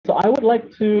So I would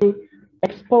like to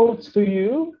expose to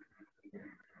you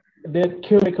the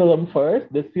curriculum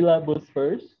first, the syllabus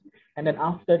first, and then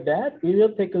after that, we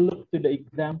will take a look to the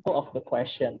example of the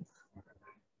questions.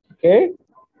 Okay?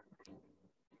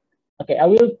 Okay, I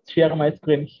will share my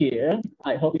screen here.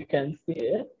 I hope you can see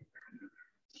it.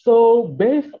 So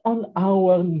based on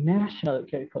our national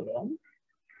curriculum,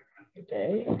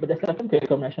 okay, berdasarkan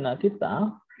curriculum nasional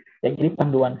kita, yang ini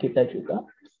panduan kita juga,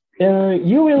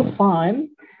 you will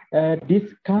find this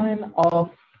kind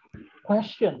of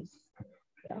questions.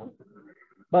 Yeah.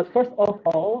 But first of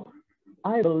all,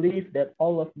 I believe that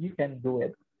all of you can do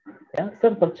it. Ya,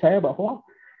 saya percaya bahwa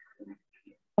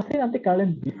pasti nanti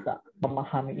kalian bisa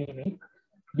memahami ini,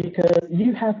 because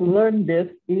you have learned this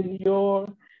in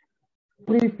your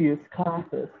previous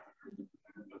classes.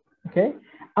 Oke, okay?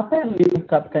 Apa yang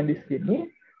diungkapkan di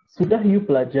sini sudah you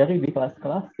pelajari di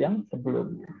kelas-kelas yang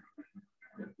sebelumnya.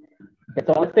 Okay,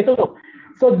 so let's take a look.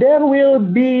 So there will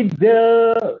be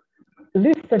the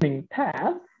listening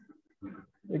test,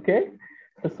 okay,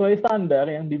 sesuai standar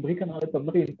yang diberikan oleh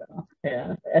pemerintah,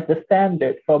 ya, as the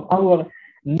standard from our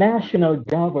national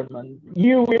government.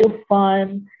 You will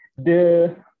find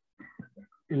the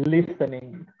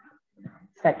listening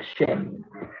section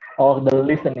or the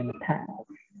listening task.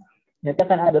 Nanti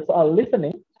akan ada soal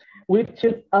listening, which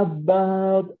is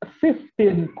about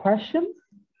 15 questions,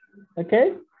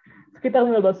 okay? Sekitar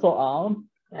 15 soal,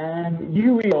 and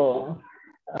you will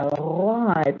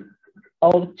write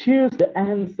or choose the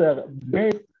answer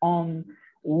based on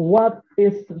what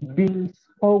is being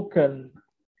spoken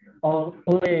or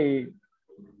played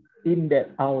in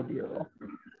that audio.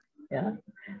 Ya,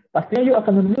 pastinya you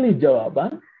akan memilih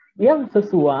jawaban yang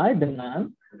sesuai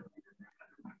dengan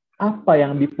apa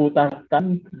yang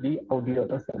diputarkan di audio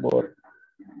tersebut.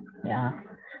 Ya,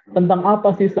 tentang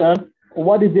apa sih, sir?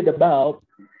 What is it about?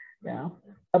 Ya,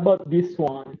 about this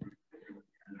one.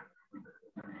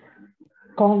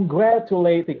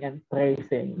 Congratulating and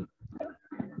praising.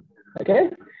 Okay?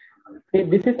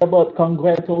 This is about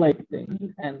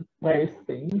congratulating and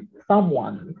praising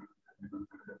someone.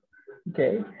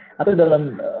 Okay? Atau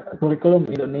dalam kurikulum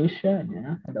Indonesia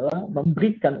nya adalah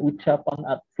memberikan ucapan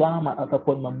selamat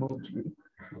ataupun memuji.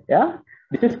 Ya,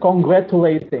 this is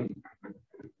congratulating.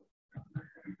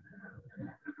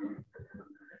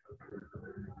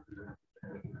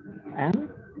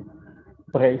 And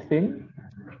praising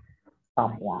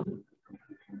someone.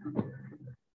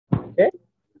 Okay?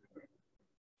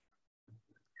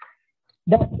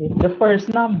 That is the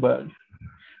first number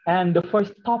and the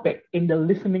first topic in the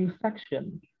listening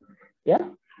section. Ya,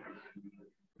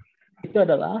 itu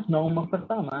adalah nomor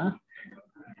pertama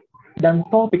dan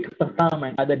topik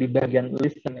pertama yang ada di bagian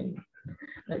listening.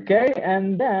 Okay,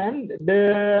 and then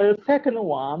the second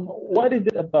one, what is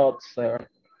it about, sir?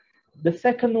 The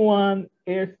second one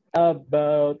is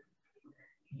about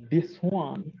this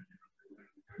one.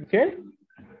 Okay.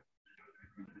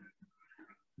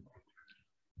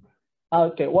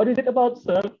 Okay, what is it about,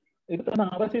 sir? Itu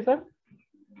tentang apa sih, sir?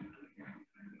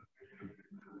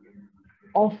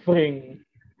 Offering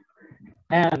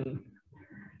and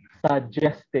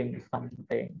suggesting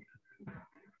something.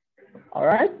 All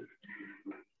right?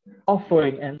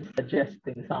 Offering and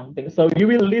suggesting something. So you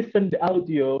will listen the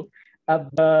audio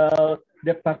about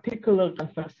the particular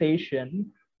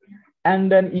conversation, and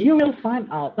then you will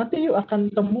find out, nanti you akan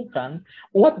temukan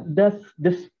what does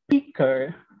the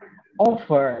speaker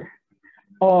offer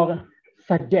or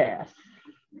suggest.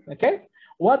 Okay?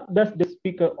 What does the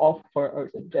speaker offer or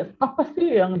suggest? Apa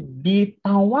sih yang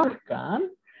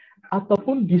ditawarkan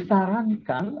ataupun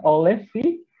disarankan oleh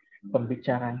si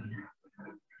pembicaranya?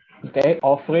 Okay,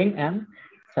 offering and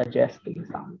suggesting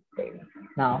something.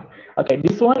 Now, okay,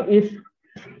 this one is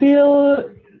still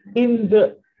in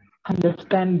the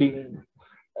understanding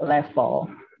level.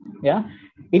 Ya,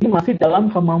 ini masih dalam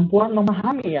kemampuan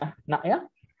memahami ya, nah ya,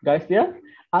 guys ya,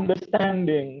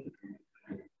 understanding.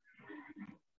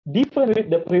 Different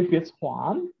with the previous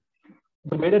one,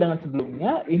 berbeda dengan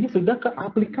sebelumnya, ini sudah ke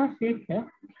aplikasi ya,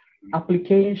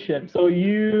 application. So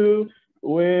you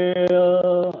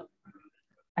will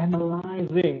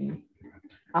analyzing,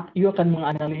 you akan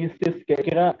menganalisis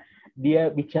kira-kira dia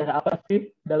bicara apa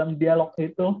sih dalam dialog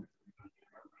itu.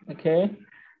 Oke,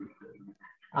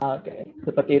 oke,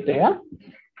 seperti itu ya.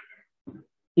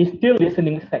 It's still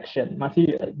listening section,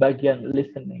 masih bagian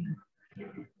listening.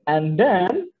 And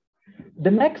then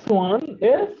the next one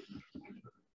is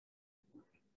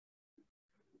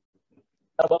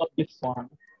about this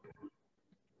one.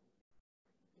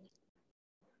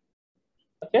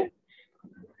 Okay.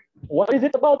 What is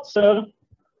it about, sir?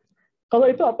 Kalau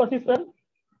itu apa sih, sir?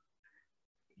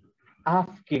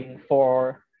 Asking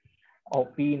for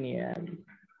opinion.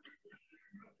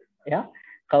 Ya,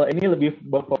 kalau ini lebih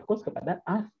berfokus kepada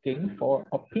asking for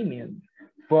opinion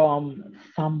from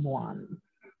someone.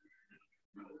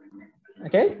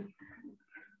 Okay?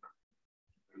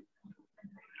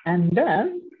 And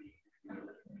then,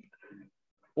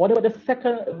 what about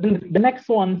the next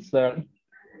one, sir?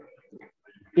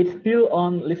 It's still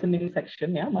on listening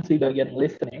section, ya, masih bagian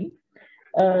listening.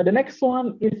 The next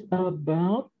one is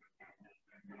about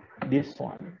this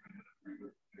one.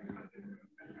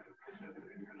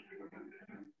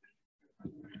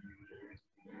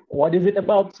 What is it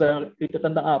about, sir? Itu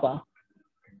tentang apa?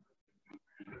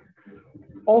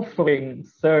 Offering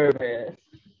service.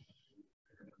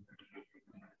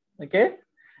 Okay?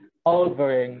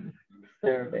 Offering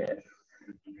service.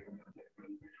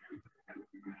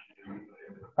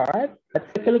 All right, let's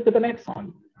take a look at the next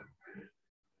one.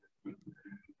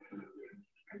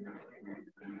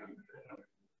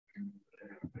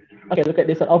 Okay, look at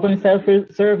this one. Offering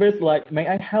service like, may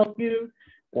I help you?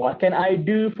 What can I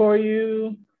do for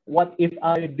you? What if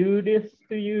I do this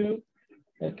to you?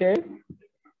 Okay.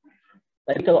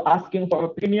 Tadi kalau asking for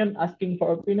opinion,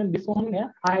 this one ya.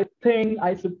 I think,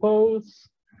 I suppose,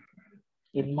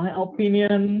 in my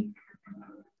opinion.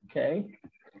 Okay.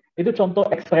 Itu contoh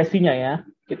ekspresinya ya.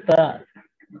 Kita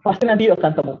pasti nanti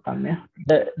akan temukan ya.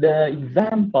 The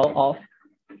example of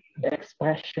the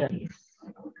expressions.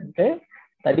 Okay.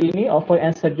 Tadi ini offer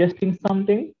and suggesting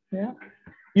something ya.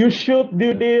 You should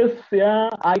do this, yeah,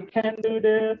 I can do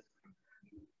this,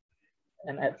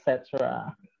 and etc.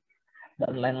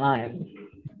 Dan lain-lain.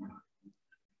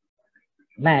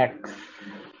 Next,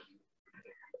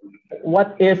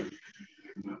 what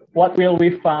will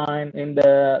we find in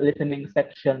the listening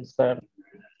section, sir?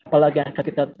 Apalagi yang akan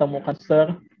kita temukan,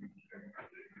 sir?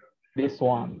 This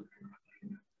one.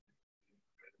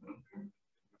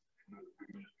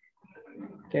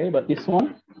 Okay, but this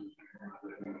one?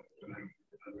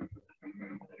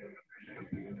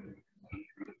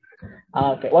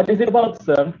 Okay, what is it about,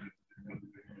 sir?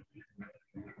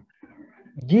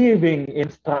 Giving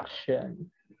instruction.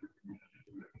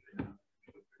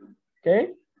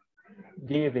 Okay,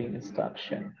 giving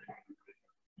instruction.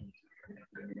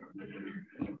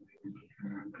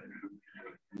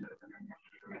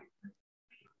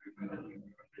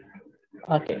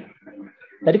 Okay,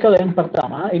 tadi kalau yang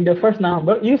pertama, in the first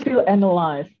number, you still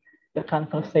analyze the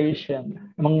conversation,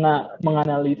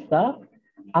 menganalisa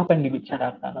apa yang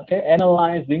dibicarakan, okay?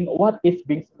 Analyzing what is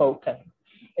being spoken.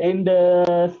 In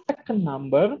the second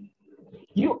number,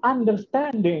 you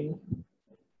understanding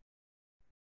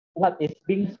what is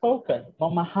being spoken,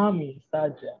 memahami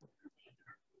saja.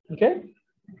 Okay?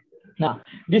 Now,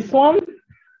 this one,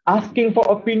 asking for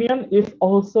opinion is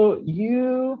also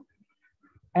you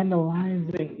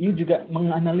analyzing, you juga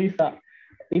menganalisa.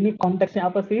 Ini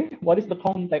konteksnya apa sih? What is the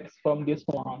context from this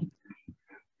one?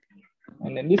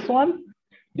 And then this one,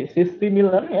 this is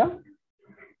similar, ya.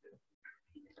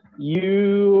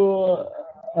 You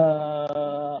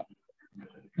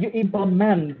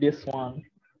implement this one.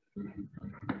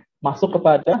 Masuk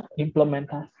kepada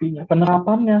implementasinya,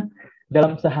 penerapannya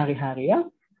dalam sehari-hari ya.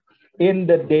 In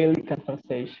the daily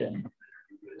conversation.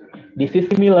 This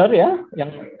is similar ya,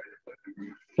 yang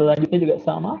selanjutnya juga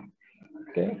sama.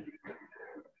 Oke. Okay.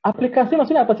 Aplikasi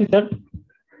maksudnya apa sih, sir?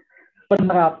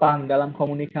 Penerapan dalam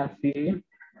komunikasi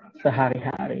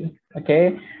sehari-hari.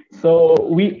 Okay, so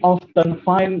we often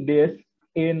find this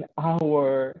in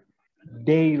our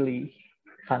daily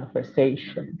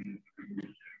conversation.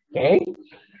 Okay,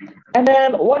 and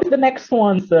then what is the next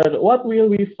one, sir? What will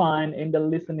we find in the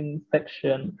listening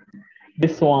section?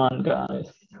 This one,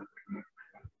 guys.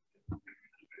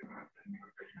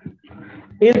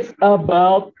 It's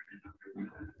about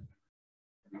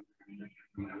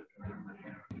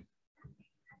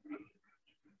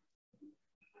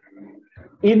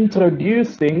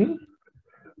introducing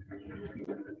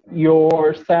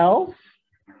yourself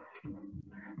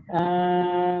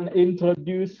and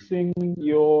introducing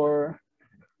your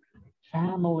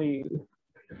family.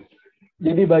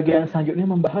 Jadi bagian selanjutnya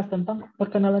membahas tentang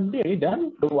perkenalan diri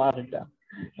dan keluarga.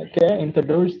 Okay,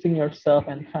 introducing yourself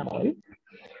and family,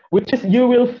 which is you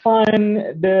will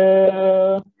find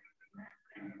the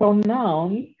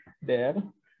pronoun there.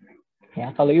 Ya,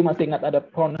 kalau you masih ingat ada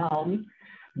pronoun.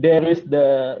 There is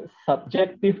the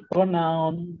subjective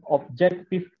pronoun,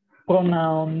 objective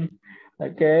pronoun,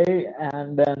 okay,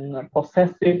 and then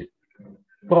possessive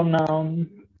pronoun.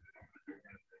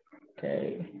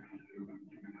 Okay.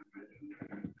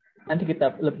 Nanti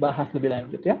kita bahas lebih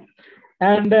lanjut ya.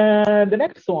 And the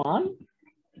next one.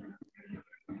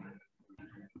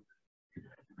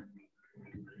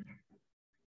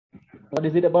 What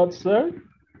is it about, sir?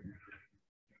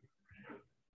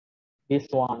 This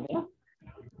one, yeah.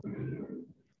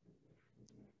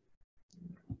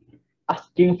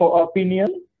 Asking for opinion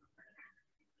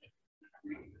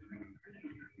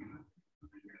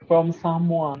from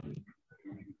someone.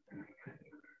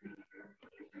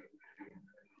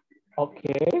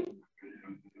 Okay.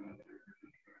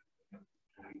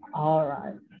 All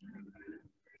right.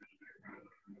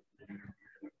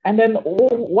 And then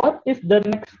what is the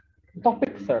next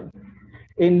topic, sir?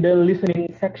 In the listening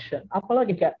section.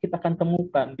 Apalagi kita akan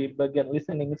temukan di bagian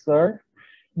listening, sir?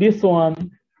 This one.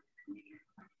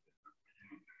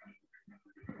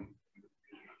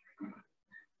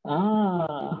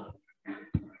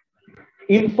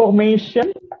 Information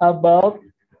about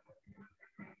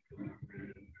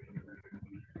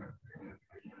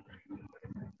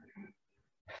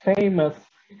famous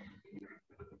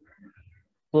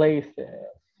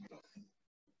places.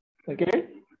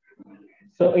 Okay.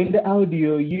 So in the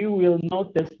audio, you will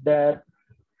notice that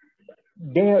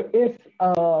there is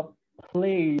a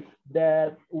place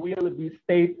that will be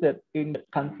stated in the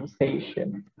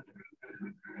conversation.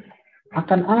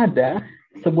 Akan ada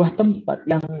sebuah tempat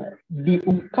yang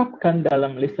diungkapkan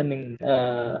dalam listening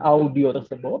audio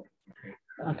tersebut.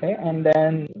 Okay, and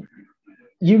then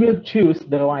you will choose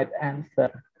the right answer.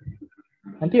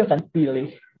 Nanti akan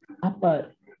pilih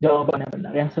apa jawaban yang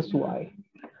benar, yang sesuai.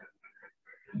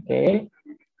 Okay.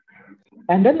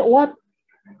 And then what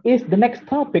is the next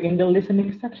topic in the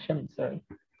listening section, sir?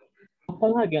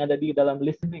 Apalagi yang ada di dalam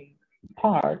listening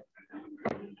part?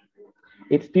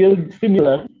 It's still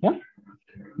similar, ya?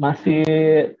 Masih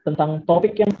tentang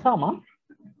topik yang sama.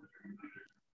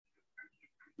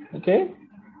 Okay.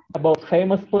 About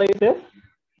famous places.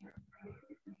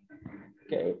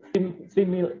 Okay.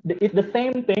 It's the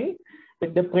same thing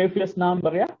with the previous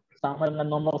number, ya? Sama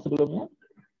dengan nomor sebelumnya.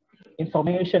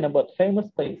 Information about famous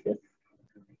places.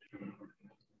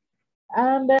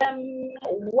 And then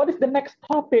what is the next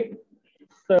topic,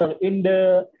 sir, in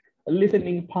the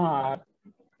listening part?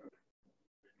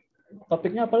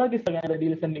 Topiknya apa lagi, sir, yang ada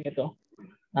di listening itu?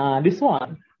 Nah, this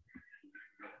one.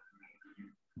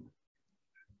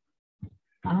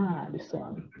 This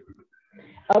one.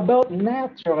 About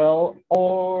natural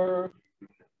or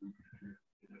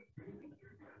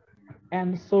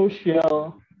and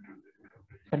social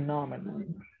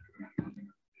phenomenon.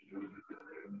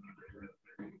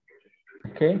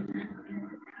 Okay.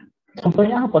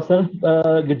 Contohnya apa, sir?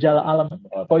 Gejala alam.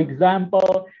 For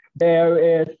example, there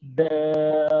is the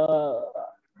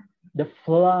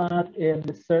flood in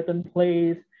a certain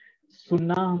place,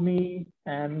 tsunami,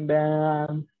 and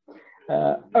then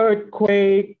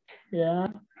earthquake, ya,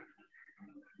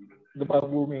 gempa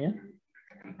bumi, ya,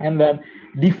 and then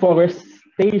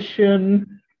deforestation,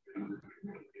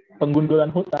 penggundulan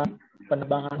hutan,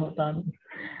 penebangan hutan.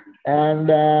 And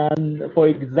then, for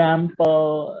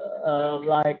example,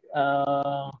 like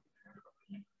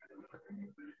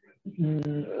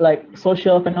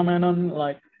social phenomenon,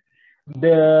 like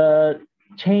the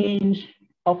change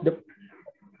of the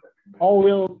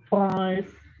oil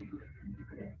price,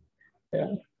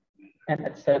 yeah, and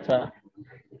etc.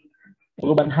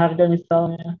 Perubahan harga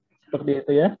misalnya, seperti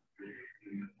itu, ya.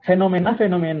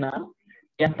 Fenomena-fenomena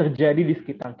yang terjadi di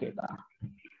sekitar kita.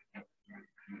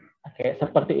 Oke,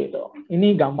 seperti itu.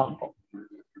 Ini gampang kok.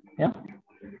 Ya.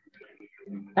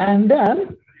 And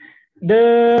then the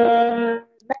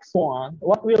next one,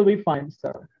 what will we find,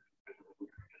 sir?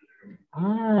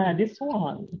 This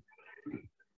one.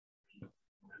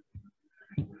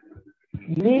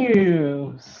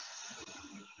 News.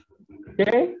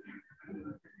 Okay.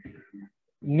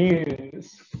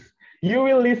 News. You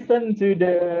will listen to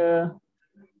the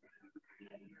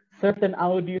certain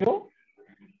audio,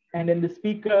 and then the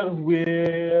speaker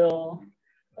will,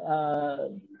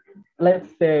 let's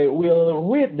say, will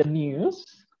read the news.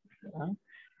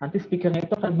 Nanti speakernya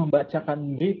itu akan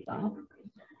membacakan berita,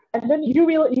 and then you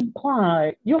will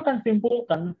imply, you akan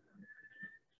simpulkan,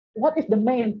 what is the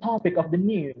main topic of the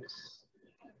news?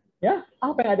 Ya,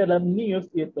 apa yang ada dalam news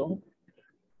itu?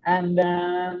 And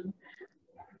then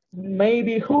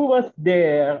maybe who was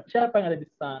there? Siapa yang ada di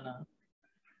sana?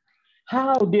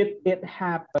 How did it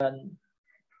happen?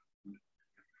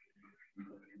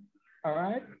 All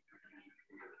right.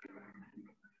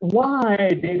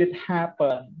 Why did it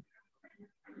happen?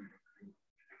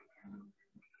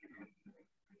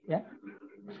 Yeah.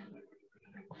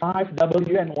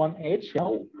 5W and 1H.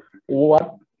 Yeah.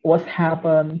 What was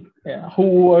happened? Yeah.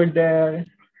 Who were there?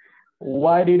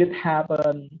 Why did it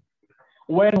happen?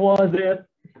 When was it?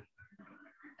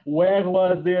 Where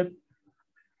was it?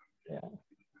 Yeah.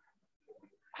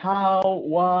 How?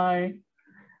 Why?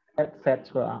 Etc.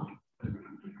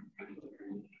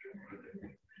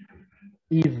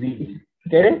 Easy.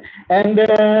 Okay, and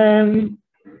then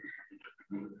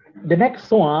the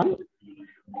next one,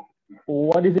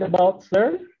 what is it about,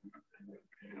 sir?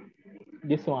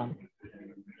 This one.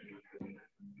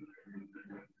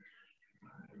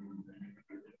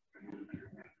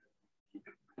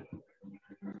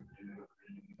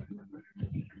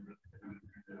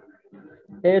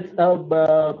 It's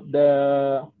about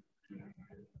the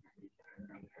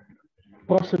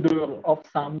procedure of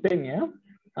something, yeah,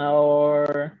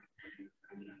 or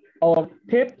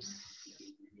tips,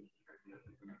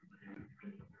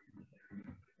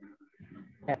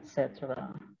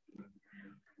 etc.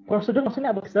 Prosedur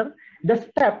maksudnya apa, sir? The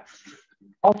steps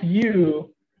of you,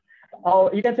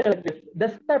 or you can say like this, the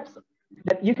steps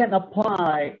that you can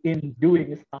apply in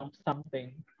doing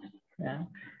something. Ya.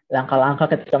 Langkah-langkah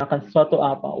ketika melakukan sesuatu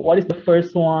apa? What is the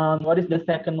first one? What is the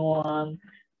second one?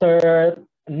 Third,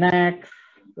 next,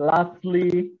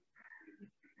 lastly,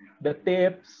 the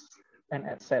tips, and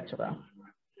etc.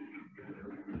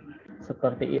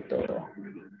 Seperti itu.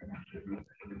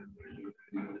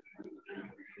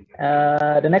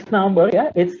 The next number,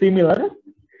 yeah, it's similar.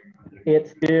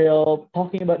 It's still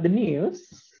talking about the news.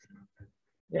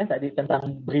 Ya, tadi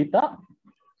tentang berita.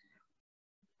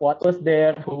 What was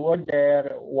there? Who were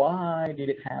there? Why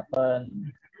did it happen?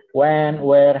 When,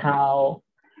 where, how,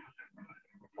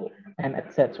 and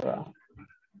etc.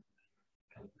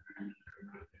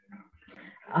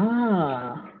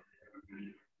 Ah,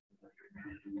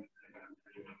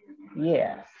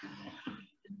 yes.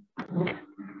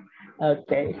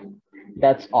 Okay,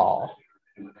 that's all.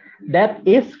 That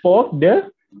is for the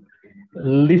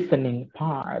listening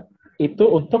part.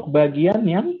 Itu untuk bagian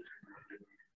yang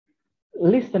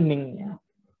listeningnya.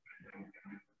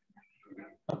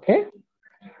 Oke?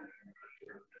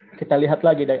 Kita lihat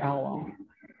lagi dari awal.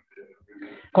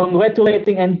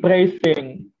 Congratulating and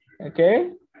praising.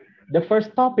 Okay? The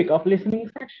first topic of listening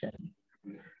section.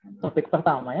 Topik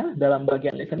pertama ya dalam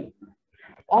bagian listening.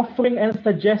 Offering and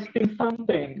suggesting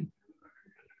something.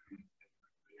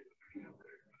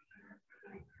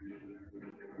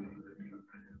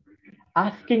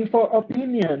 Asking for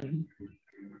opinion.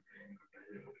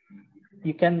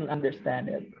 You can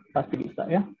understand it. Pasti bisa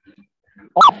ya.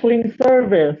 Offering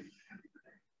service.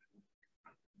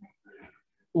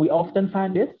 We often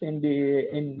find this in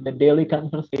the daily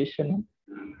conversation.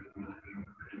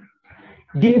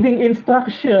 Giving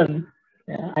instruction.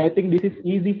 Yeah, I think this is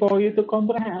easy for you to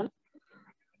comprehend.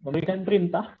 Memberikan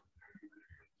perintah.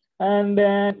 And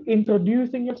then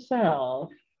introducing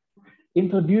yourself.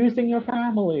 Introducing your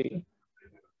family.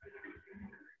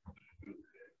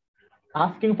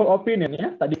 Asking for opinion,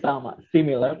 ya, tadi sama,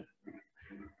 similar.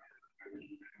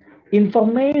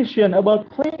 Information about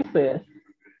places.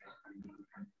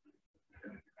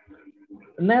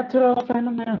 Natural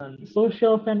phenomenon,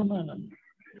 social phenomenon.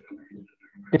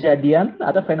 Kejadian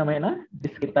atau fenomena di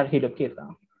sekitar hidup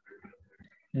kita.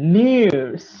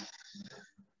 News.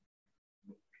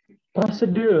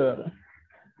 Prosedur.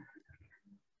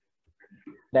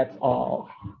 That's all.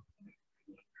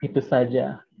 Itu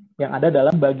saja yang ada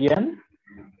dalam bagian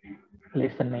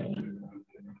listening.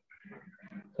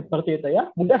 Seperti itu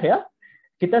ya, mudah ya.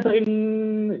 Kita sering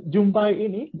jumpai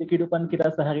ini di kehidupan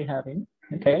kita sehari-hari.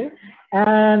 Okay,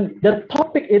 and the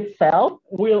topic itself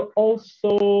will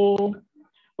also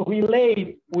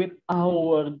relate with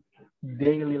our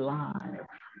daily life.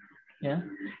 Ya,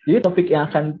 jadi topik yang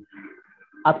akan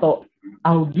atau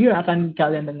audio yang akan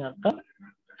kalian dengarkan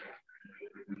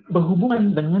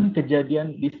berhubungan dengan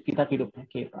kejadian di sekitar kehidupan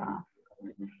kita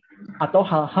atau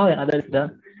hal-hal yang ada di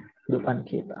dalam kehidupan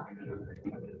kita.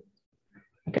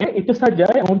 Oke, itu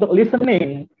saja yang untuk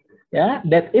listening. Ya,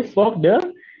 that is for the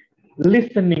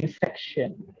listening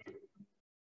section.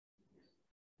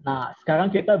 Nah,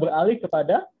 sekarang kita beralih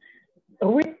kepada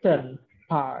written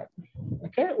part.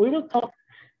 Okay, we will talk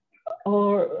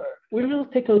or we will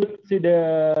take a look to the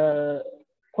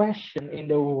question in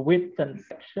the written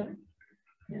section.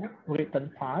 Yeah,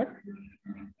 written part.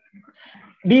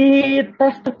 Di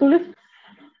tes tertulis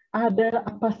ada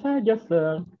apa saja,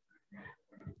 sir?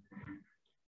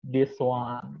 This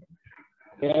one.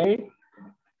 Okay.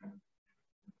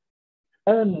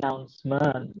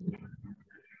 Announcement.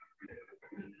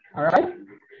 Alright.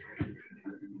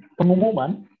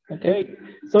 Pengumuman. Okay.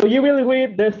 So you will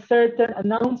read the certain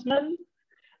announcement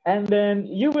and then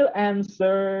you will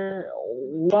answer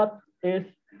what is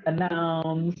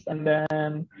announced and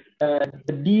then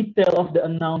the detail of the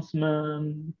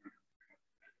announcement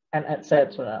and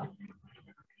etc.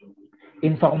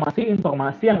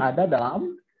 Informasi-informasi yang ada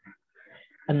dalam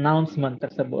announcement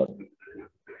tersebut.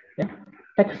 Ya.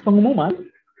 Teks pengumuman,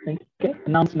 okay.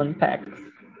 Announcement text.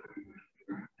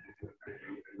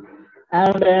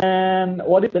 And then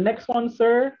what is the next one,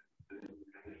 sir?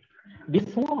 This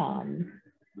one.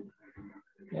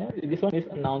 Yeah, this one is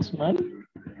announcement.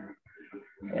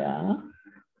 Ya.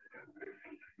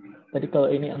 Tadi kalau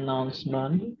ini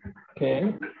announcement.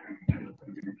 Okay.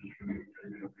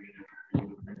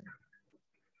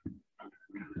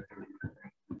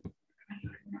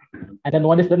 And then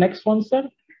what is the next one, sir?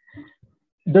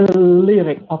 The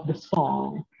lyric of the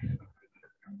song.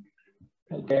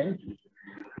 Okay.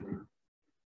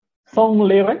 Song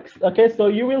lyrics. Okay, so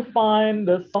you will find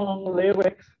the song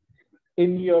lyrics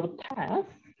in your test.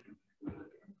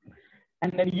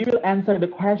 And then you will answer the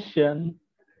question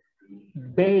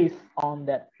based on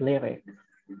that lyrics.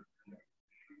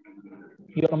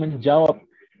 You akan menjawab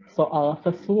soal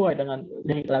sesuai dengan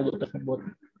lirik lagu tersebut.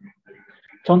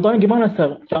 Contohnya gimana,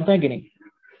 sir? Contohnya gini.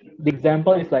 The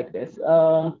example is like this.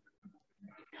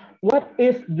 What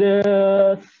is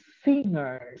the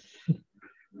singers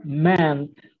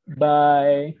meant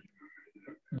by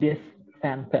this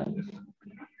sentence?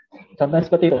 Contohnya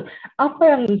seperti itu. Apa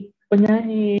yang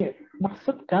penyanyi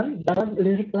maksudkan dalam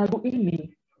lirik lagu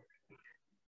ini?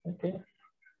 Okay.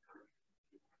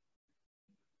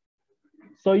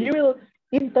 So you will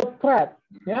interpret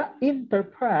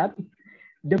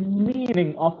the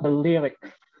meaning of the lyrics.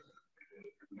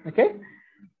 Okay?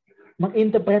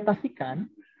 Menginterpretasikan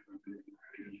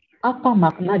apa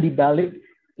makna di balik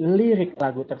lirik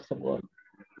lagu tersebut.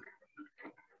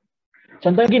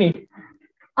 Contohnya gini,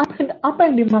 apa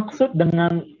yang dimaksud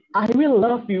dengan I will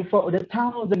love you for 1,000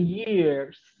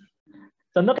 years?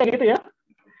 Contoh kayak gitu ya.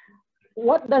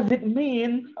 What does it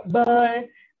mean by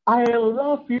I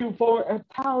love you for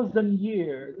 1,000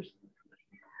 years?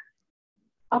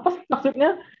 Apa sih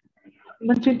maksudnya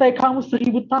mencintai kamu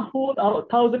 1,000 tahun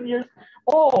atau 1,000 years?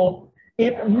 Oh,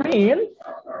 it means,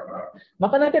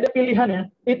 maka nanti ada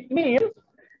pilihannya. It means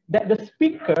that the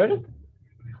speaker,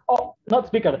 oh, not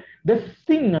speaker, the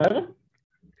singer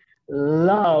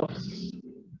loves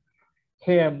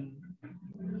him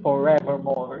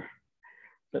forevermore.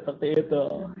 Seperti itu.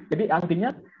 Jadi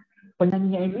artinya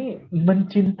penyanyinya ini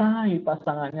mencintai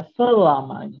pasangannya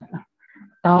selamanya.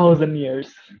 1,000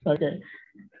 years. Oke. Okay.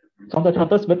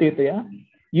 Contoh-contoh seperti itu ya.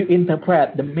 You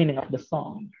interpret the meaning of the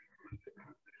song.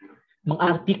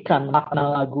 Mengartikan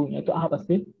makna lagunya itu apa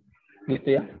sih?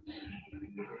 Gitu ya.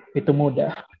 Itu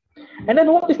mudah. And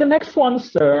then what is the next one,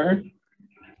 sir?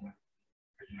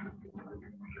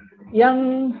 Yang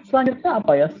selanjutnya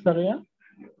apa ya, sir ya?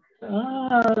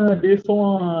 This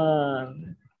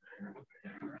one.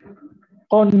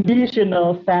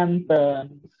 Conditional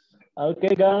sentence.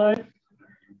 Okay, guys.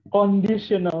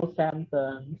 Conditional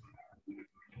sentence.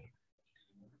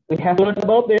 We have learned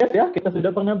about this, ya. Kita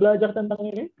sudah pernah belajar tentang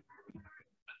ini.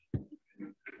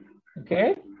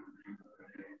 Okay.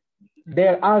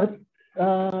 There are,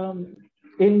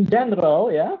 in general,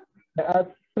 ya, there are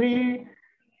 3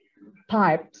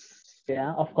 types,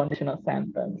 ya, of conditional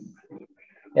sentence.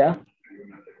 Ya.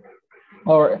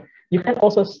 Or you can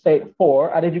also state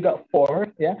 4, ada juga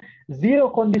 4, ya. 0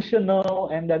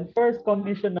 conditional, and then first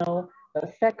conditional,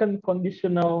 second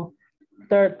conditional,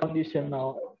 third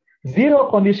conditional. 0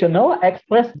 conditional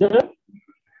express the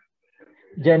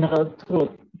general truth.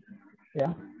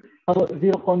 Ya. Kalau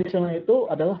 0 conditional itu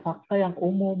adalah fakta yang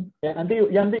umum. Ya, nanti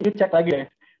you cek lagi deh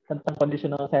tentang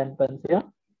conditional sentence ya.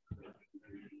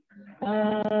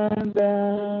 And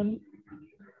then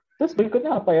terus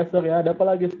berikutnya apa ya, sir ya? Ada apa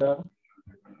lagi, sir?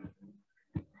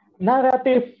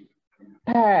 Narrative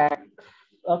text.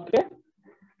 Oke. Okay?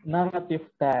 Narrative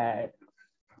text.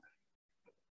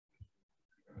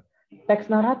 Teks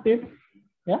naratif,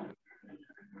 ya.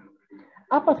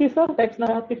 Apa sih, sir, teks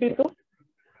naratif itu?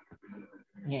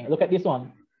 Nih, look at this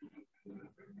one.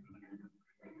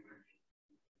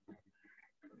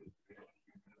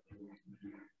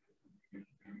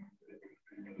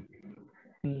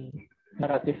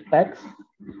 Narrative text.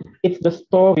 It's the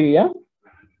story, ya.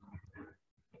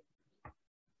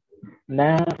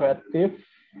 Narrative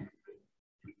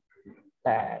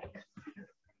text.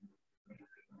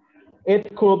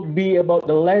 It could be about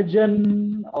the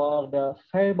legend or the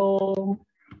fable,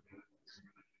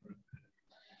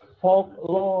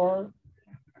 folklore.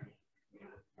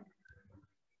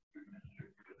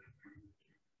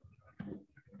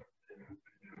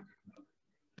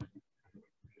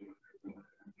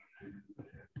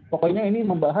 Pokoknya ini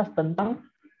membahas tentang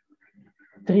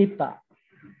cerita.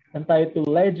 Entah itu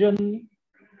legend,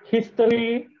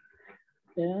 history,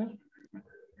 ya,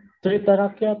 cerita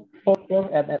rakyat, folklore,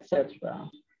 and etc.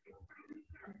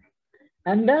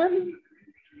 And then,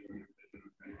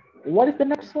 what is the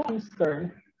next one,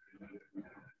 sir?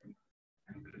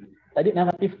 Tadi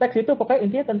narrative text itu pokoknya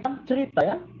intinya tentang cerita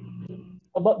ya.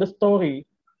 about the story.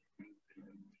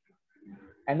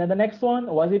 And then the next one,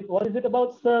 what is it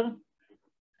about, sir?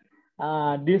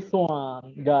 This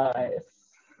one, guys.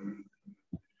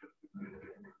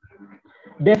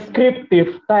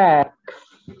 Descriptive text.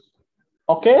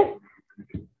 Okay?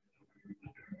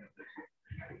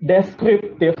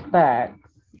 Descriptive text.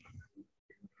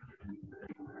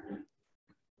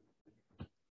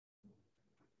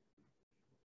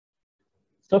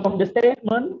 So from the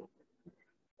statement,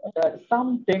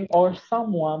 something or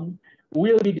someone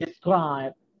will be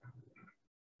described,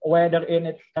 whether in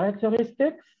its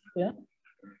characteristics, yeah,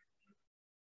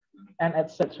 and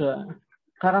etc.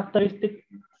 Karakteristik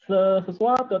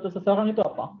sesuatu atau seseorang itu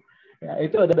apa? Ya,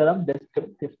 itu ada dalam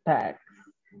descriptive text.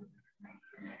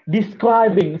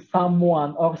 Describing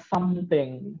someone or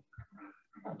something.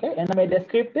 Oke, yang namanya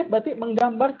descriptive berarti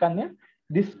menggambarkan, ya,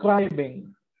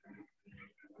 describing.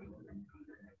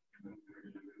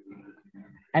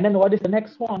 And then what is the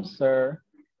next one, sir?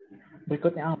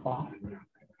 Berikutnya apa?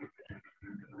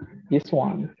 This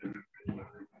one.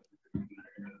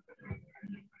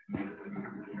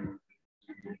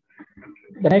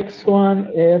 The next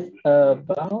one is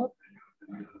about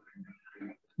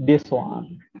this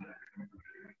one.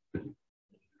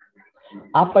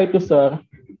 Apa itu, sir?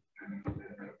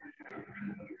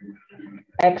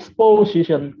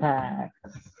 Exposition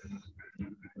text.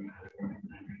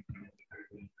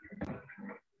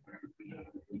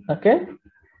 Okay?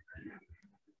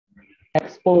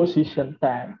 Exposition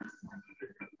text.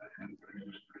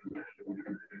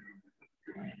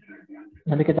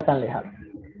 Nanti kita akan lihat.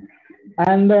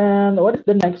 And then what is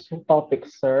the next topic,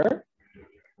 sir?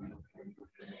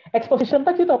 Exposition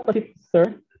text itu apa sih,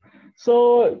 sir? So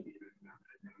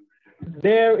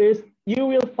you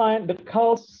will find the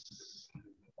cause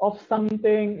of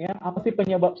something, ya, apa sih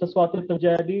penyebab sesuatu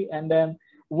terjadi, and then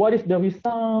what is the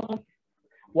result,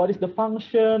 what is the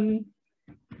function,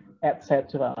 etc.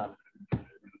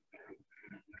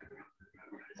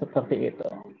 Seperti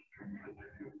itu.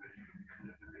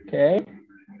 Okay.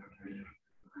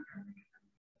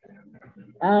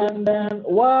 And then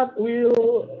what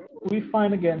will we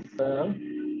find again, sir?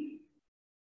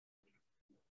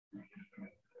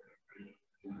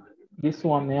 This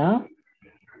one, yeah.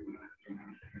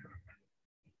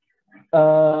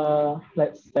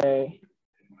 Let's say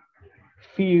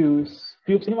views.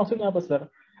 Views ini maksudnya apa, sir?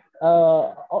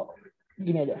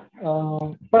 Gini aja.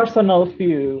 Personal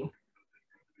view.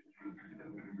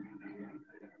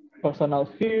 Personal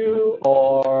view,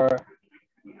 or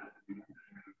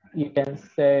you can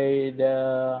say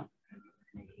the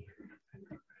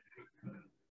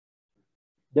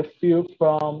view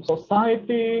from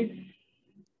society.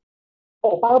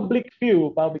 Oh, public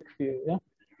view, yeah.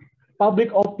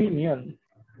 Public opinion.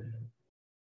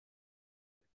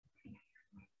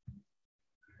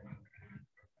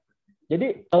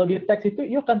 Jadi kalau di teks itu,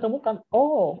 you akan temukan,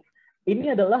 oh,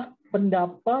 ini adalah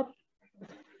pendapat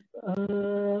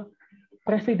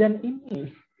presiden ini.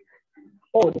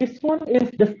 Oh, this one is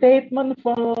the statement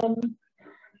from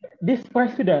this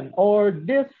president or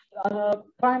this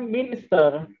prime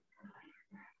minister.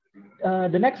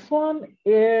 The next one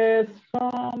is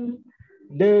from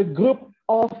the group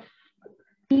of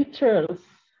teachers.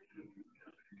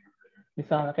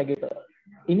 Misalnya kayak gitu.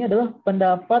 Ini adalah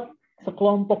pendapat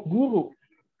sekelompok guru.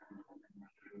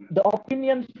 The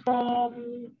opinion from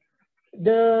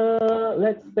the,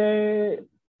 let's say,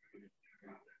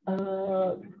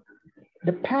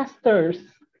 the pastors,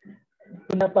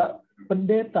 pendapat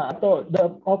pendeta, atau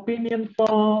the opinion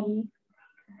from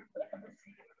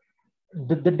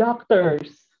the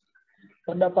doctors,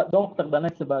 pendapat dokter, dan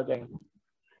lain sebagainya.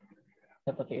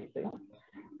 Seperti itu.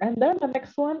 And then the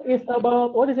next one is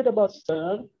about, what is it about,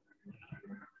 sir?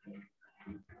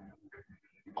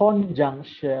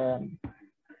 Conjunction.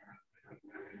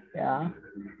 Ya,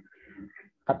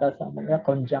 kata samanya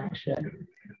conjunction.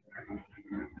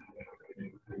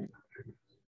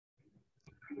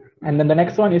 And then the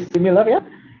next one is similar, ya.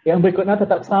 Yang berikutnya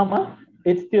tetap sama.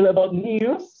 It's still about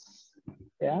news.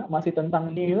 Ya, masih tentang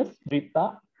news,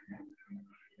 berita.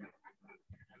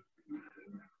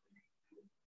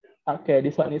 Okay,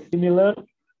 this one is similar.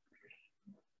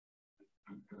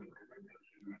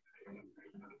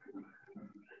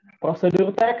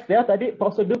 Prosedur teks, ya. Tadi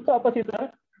prosedur itu apa sih,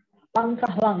 sir?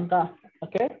 Langkah-langkah,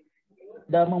 oke? Okay?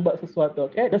 Dalam membuat sesuatu,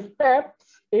 oke? Okay? The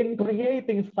steps in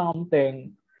creating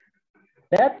something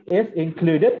that is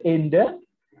included in the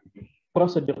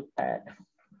prosedur text.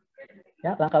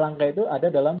 Ya, langkah-langkah itu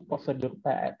ada dalam prosedur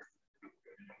text.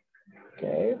 Oke.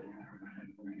 Okay.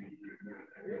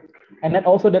 And then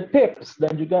also the tips,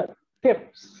 dan juga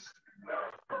tips.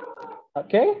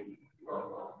 Oke. Okay.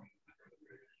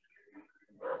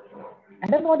 And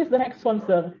then what is the next one,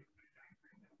 sir?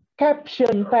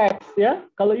 Caption text, ya.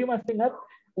 Kalau you masih ingat,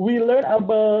 we learn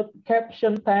about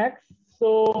caption text.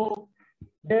 So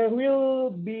there will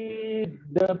be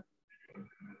the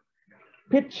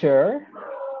picture,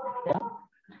 yeah,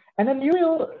 and then you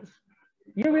will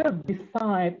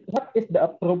decide what is the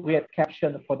appropriate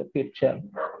caption for the picture.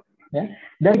 Ya.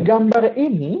 Dari gambar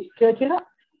ini, kira-kira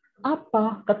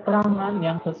apa keterangan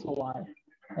yang sesuai?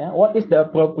 Ya, what is the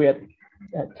appropriate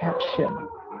caption?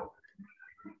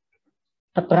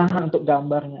 Keterangan untuk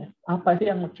gambarnya. Apa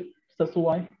sih yang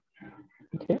sesuai?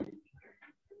 Okay.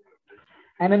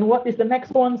 And then what is the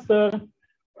next one, sir?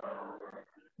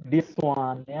 This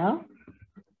one, ya.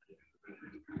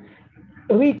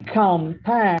 Recount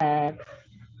text.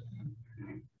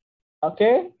 Oke.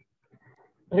 Okay.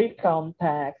 Recount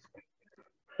text.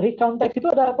 Recount text itu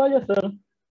ada apa aja, sir?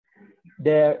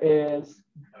 There is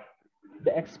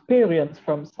the experience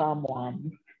from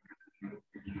someone.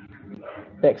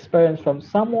 The experience from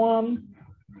someone,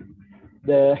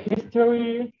 the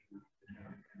history,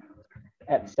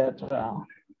 etc.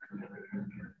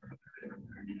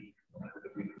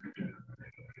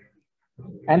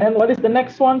 And then what is the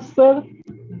next one, sir?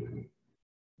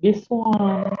 This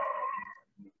one.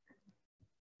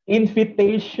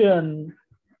 Invitation.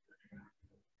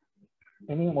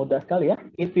 Ini mudah sekali ya.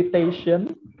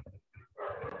 Invitation.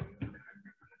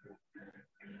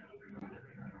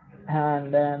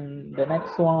 And then the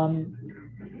next one,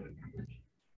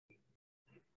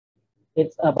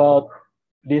 it's about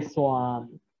this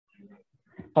one.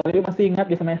 Kalau you masih ingat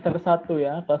di semester 1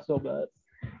 ya, kelas 12.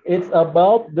 It's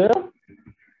about the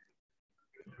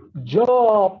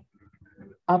job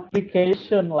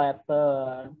application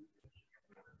letter.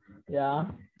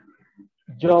 Ya,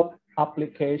 job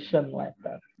application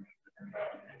letter.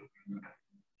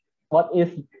 What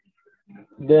is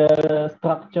the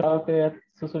structure of it?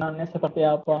 Susunannya seperti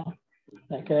apa?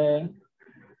 Okay.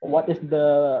 What is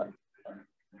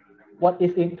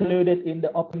included in the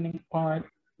opening part?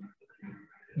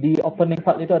 Di opening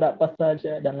part itu ada apa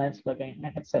saja dan lain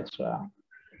sebagainya, etc.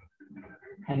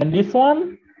 And then this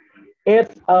one,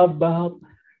 it's about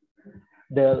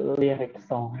the lyric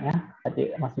song ya.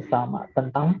 Tadi masih sama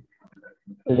tentang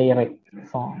lyric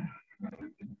song.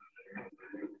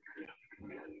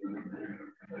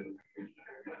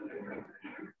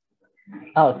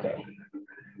 Okay.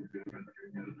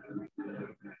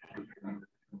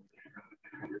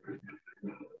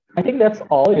 I think that's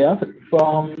all, yeah.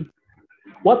 From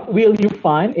what will you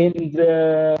find in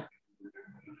your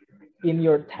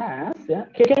task,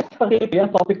 ya? Kira-kira seperti itu ya,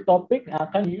 topik-topik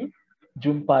akan you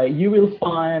jumpai. You will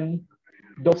find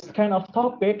those kind of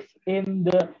topics in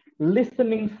the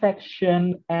listening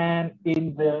section and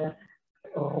in the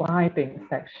writing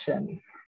section.